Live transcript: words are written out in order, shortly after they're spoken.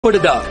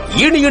படுதா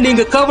இனியும்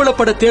நீங்க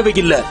கவலைப்பட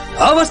தேவையில்லை,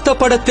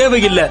 அவஸ்தைப்பட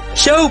தேவையில்லை,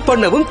 ஷேவ்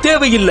பண்ணவும்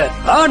தேவையில்லை.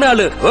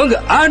 ஆனாலும்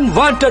உங்க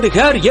அன்வான்டட்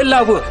ஹேர்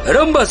எல்லாவும்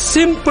ரொம்ப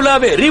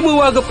சிம்பிளாவே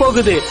ரிமூவ் ஆக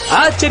போகுது.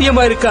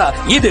 ஆச்சரியமா இருக்கா?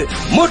 இது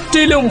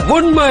முற்றிலும்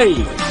உண்மை.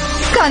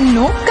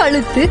 கண்ணு,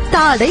 கழுத்து,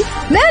 தாடை,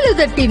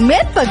 மேலுதட்டின்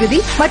மேற்பகுதி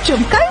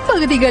மற்றும்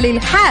கைப்பகுதிகளில்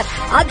ஹேர்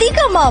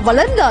அதிகமா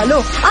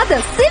வளர்ந்தாலும் அத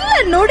சில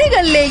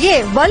நொடிகளிலேயே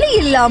வலி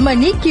இல்லாம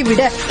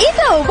நீக்கிவிட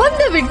இதோ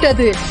வந்து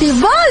விட்டது. The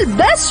world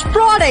best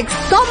products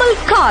Kamal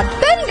card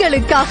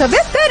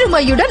பெண்களுக்காகவே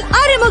பெருமையுடன்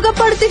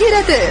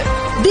அறிமுகப்படுத்துகிறது.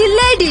 தி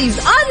ladies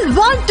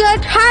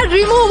unwanted hair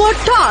remover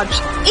torch.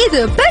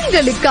 இது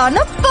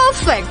பெண்களுக்கான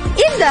பெர்ஃபெக்ட்.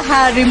 இந்த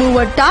ஹேர்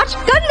ரிமூவர் டார்ச்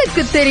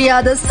கண்ணுக்கு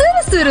தெரியாத சிறு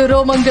சிறு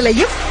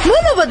ரோமங்களையும்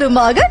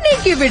முழுவதுமாக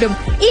நீக்கிவிடும்.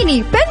 இனி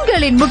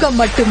பெண்களின் முகம்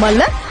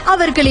மட்டுமல்ல,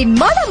 அவர்களின்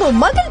மனமும்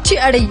மகிழ்ச்சி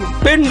அடையும்.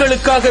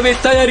 பெண்களுக்காகவே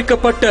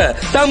தயாரிக்கப்பட்ட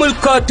தமிழ்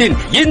காற்றின்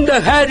இந்த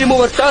ஹேர்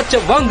ரிமூவர் டார்ச்சை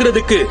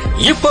வாங்குறதுக்கு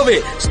இப்பவே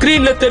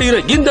ஸ்கிரீன்ல தெரிகிற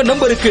இந்த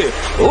நம்பருக்கு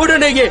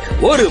உடனேயே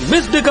ஒரு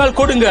மிஸ்டு கால்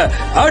கொடுங்க.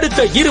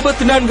 அடுத்த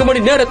 24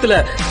 மணி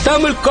நேரத்துல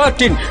தமிழ்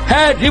காற்றின்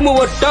ஹேர்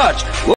ரிமூவர் டார்ச்